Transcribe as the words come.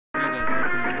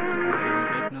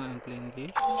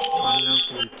a call out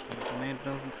victory. Made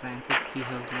of ranked key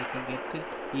health like a get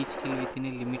each kill within a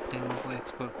limit time of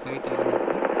expert fight against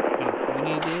the clock. We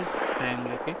need a time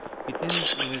like a within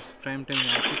its prime time you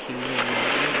have to kill the enemy.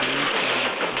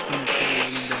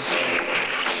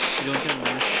 You don't have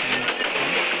much time for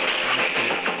fast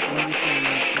kill. In this way you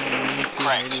need to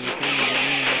hide yourself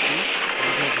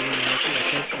and you have to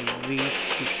attack every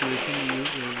situation,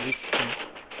 use every time.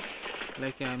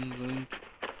 Like I am going to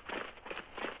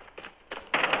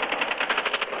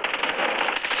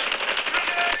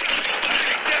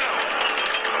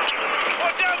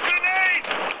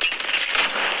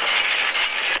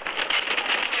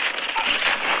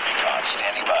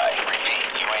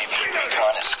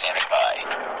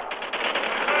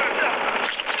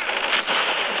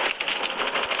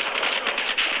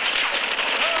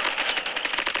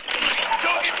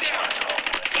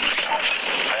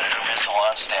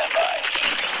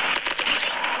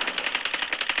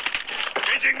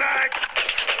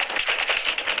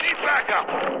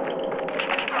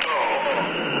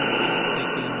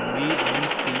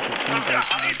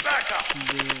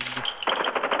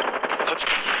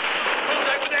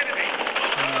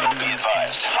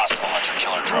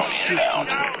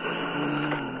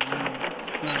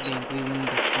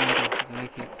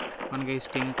one guy is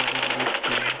staying top of this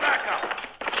field.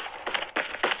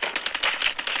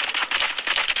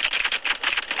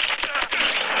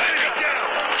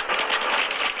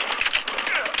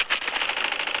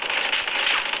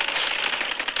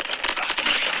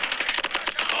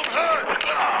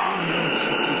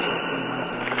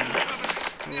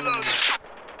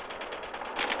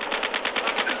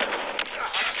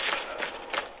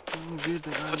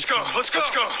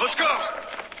 Let's go!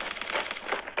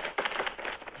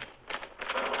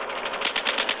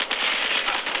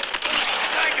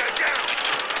 Tango down!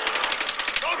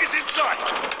 Target's inside!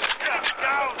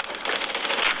 Down!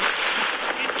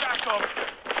 He's back on!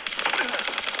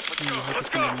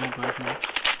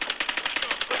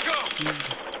 Let's go!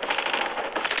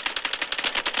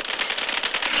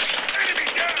 Enemy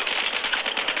down!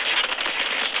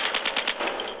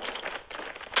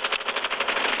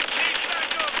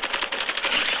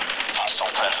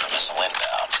 Predator missile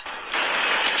inbound.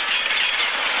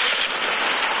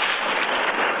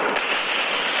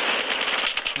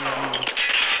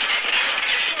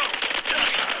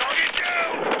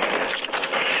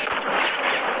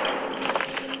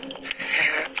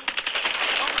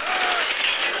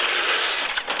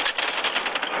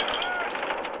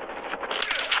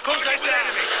 Contact the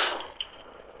enemy!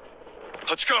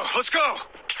 Let's go! Let's go!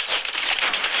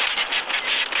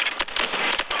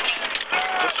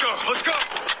 Let's go! Let's go!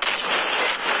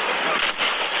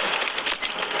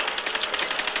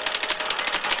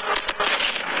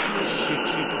 Shit,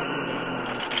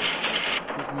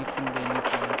 I'm making the enemies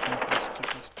balancing faster.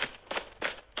 Let's go!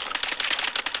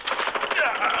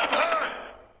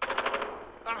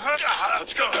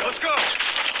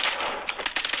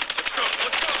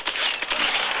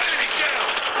 Enemy down!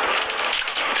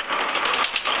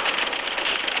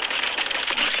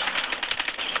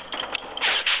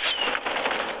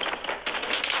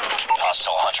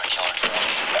 Hostile hunter-killer drone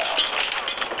inbound.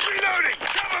 Reloading!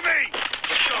 Cover me!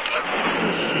 Let's go!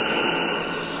 Oh shit.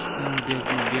 No, they're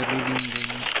losing the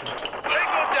enemies. Take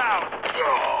them down!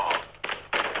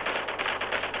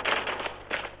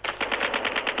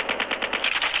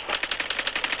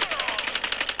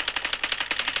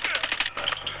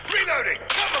 Reloading!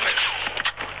 Cover me!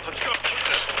 Let's go!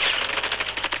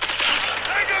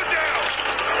 Tango down!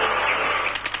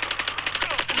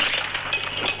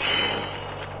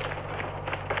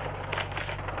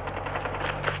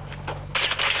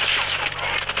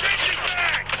 Changing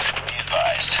back! Be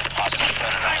advised, hostile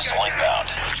predator missile inbound.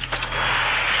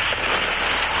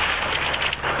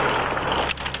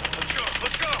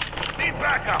 Let's go! Need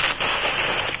backup!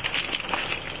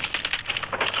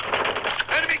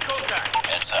 Enemy contact!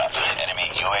 Heads up, enemy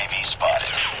UAV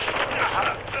spotted.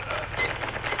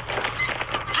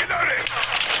 Reloading!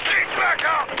 Need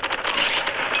backup!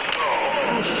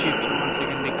 Oh shit, 1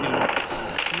 second they killed me.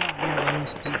 Yeah, we are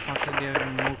still fucking there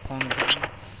are more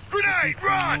combat. Grenade!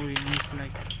 Run! More enemies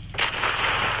like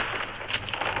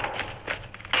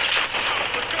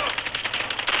Let's go!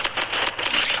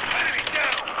 Enemy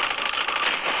down!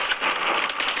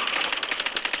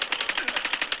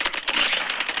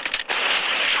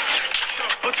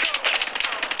 Let's go!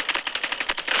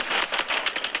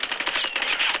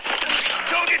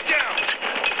 Target down!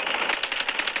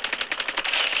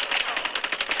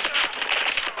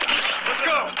 Let's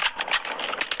go!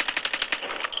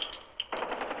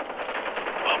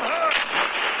 I'm hurt!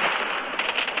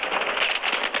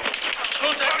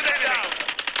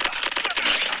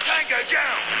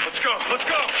 go. Let's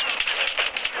go.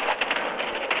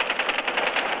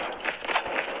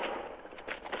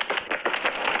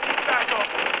 Back up.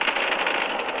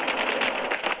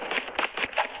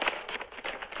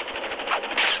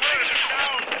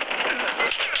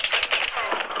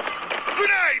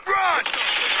 Grenade, run!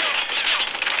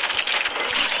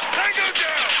 Tango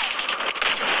down!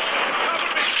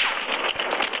 Cover me!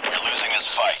 You're losing this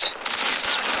fight.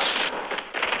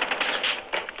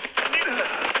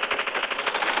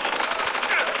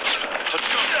 Let's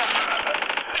go.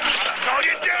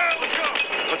 Target down!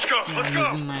 Let's go. Let's I'm go.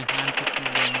 using my hand to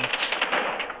kill them.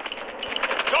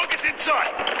 Target's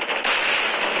inside.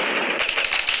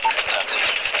 Heads up,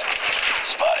 team.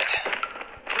 Spotted.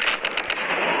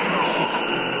 Oh shit,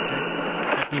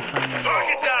 let me find them.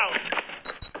 Target down.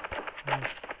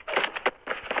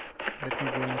 Let me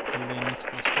go and kill the enemies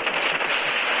faster.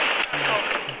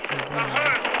 I'm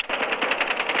hurt.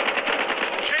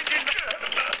 Changing.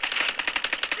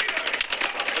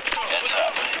 Heads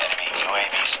up. Enemy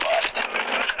UAV spotted.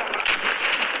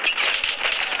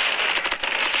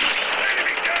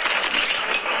 Enemy down.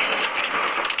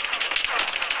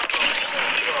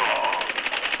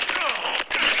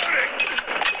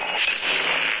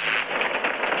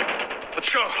 Let's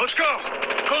go. Let's go.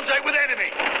 Contact with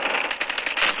enemy.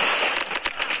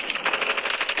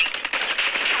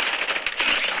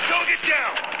 Target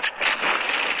down.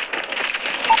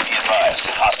 Be advised.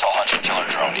 Hostile hunter-killer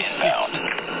drone inbound.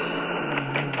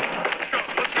 Let's go.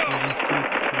 Let's go.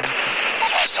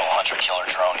 Hostile hunter-killer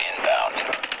drone inbound.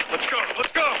 Let's go.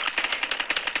 Let's go.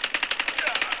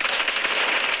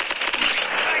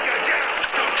 Tango down.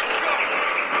 Let's go. Let's go.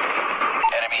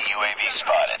 Enemy UAV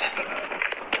spotted.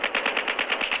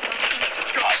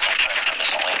 Hostile predator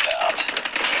missile inbound.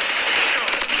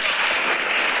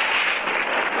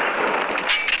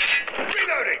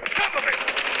 Reloading. Cover me.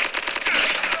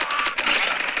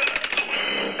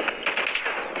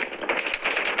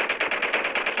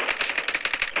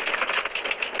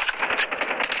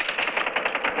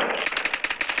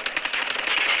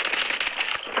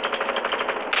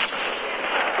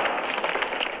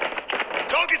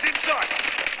 Target's inside.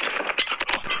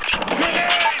 Be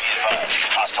advised.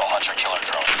 Hostile hunter-killer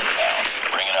drone inbound.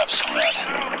 Bring it up, squad.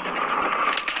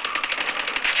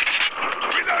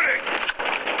 Reloading.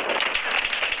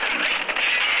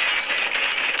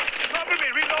 Cover me.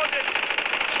 Reloading.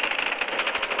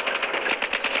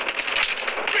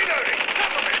 Reloading.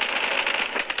 Cover me.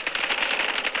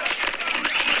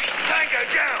 Tango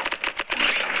down.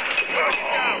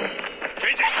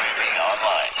 Changing. UAV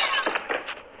online.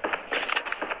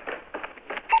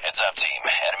 Heads up, team.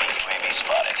 Enemy UAV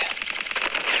spotted.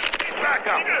 Back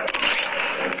up.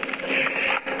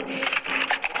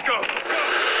 Let's go.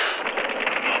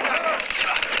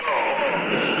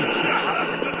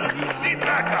 We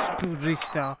are almost to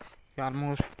restart. We are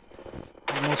almost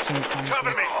in time.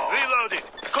 Cover me. Reloading.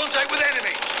 Contact with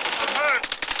enemy. I'm hurt.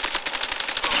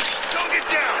 Target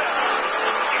down.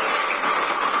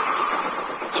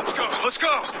 Let's go. Let's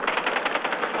go.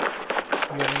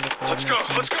 We are in the corner. Let's go.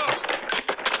 Let's go.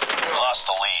 We lost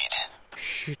the lead.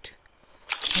 Shit.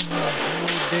 Oh,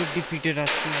 no, they defeated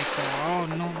us like, oh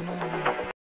no.